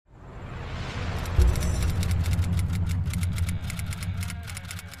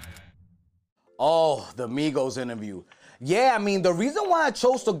Oh, the Migos interview. Yeah, I mean, the reason why I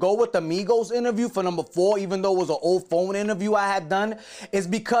chose to go with the Migos interview for number 4, even though it was an old phone interview I had done, is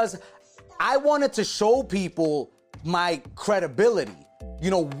because I wanted to show people my credibility.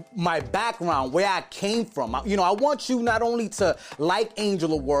 My background, where I came from. I want you not only to like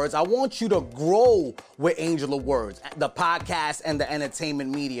Angel of Words, I want you to grow with Angel of Words, the podcast and the entertainment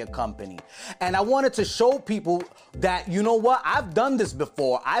media company. And I wanted to show people that, you know what, I've done this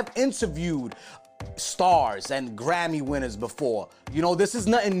before. I've interviewed stars and Grammy winners before. This is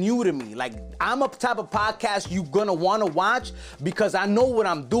nothing new to me. Like, I'm a type of podcast you're gonna wanna watch because I know what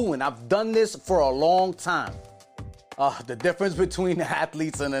I'm doing. I've done this for a long time. The difference between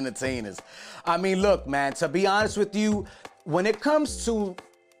athletes and entertainers. I mean, look, man, to be honest with you, when it comes to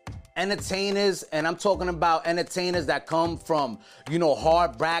entertainers, and I'm talking about entertainers that come from,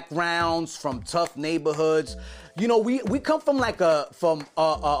 hard backgrounds, from tough neighborhoods, we come from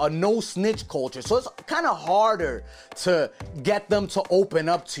a no snitch culture. So it's kind of harder to get them to open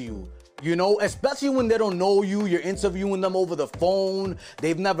up to you. Especially when they don't know you, you're interviewing them over the phone,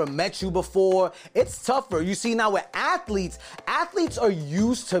 they've never met you before. It's tougher. You see, now with athletes are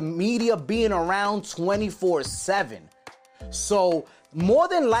used to media being around 24/7. So more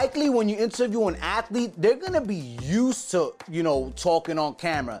than likely when you interview an athlete, they're gonna be used to, talking on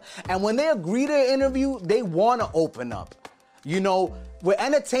camera. And when they agree to interview, they wanna open up. With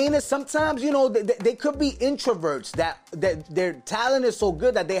entertainers, sometimes, they could be introverts that their talent is so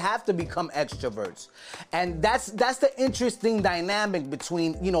good that they have to become extroverts. And that's the interesting dynamic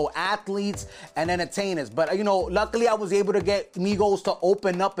between, athletes and entertainers. But, luckily I was able to get Migos to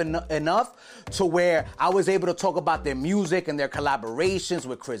open up enough to where I was able to talk about their music and their collaborations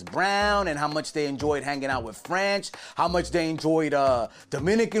with Chris Brown and how much they enjoyed hanging out with French, how much they enjoyed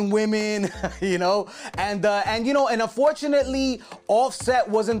Dominican women, and unfortunately, Offset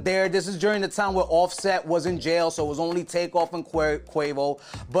wasn't there. This is during the time where Offset was in jail, so it was only Takeoff and Quavo.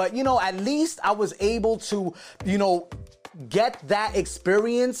 But, at least I was able to, get that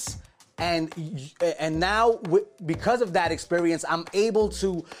experience. And now, because of that experience, I'm able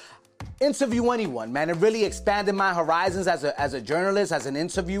to interview anyone, man. It really expanded my horizons as a journalist, as an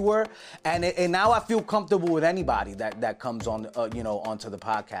interviewer. And now I feel comfortable with anybody that comes on, onto the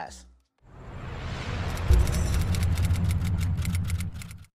podcast.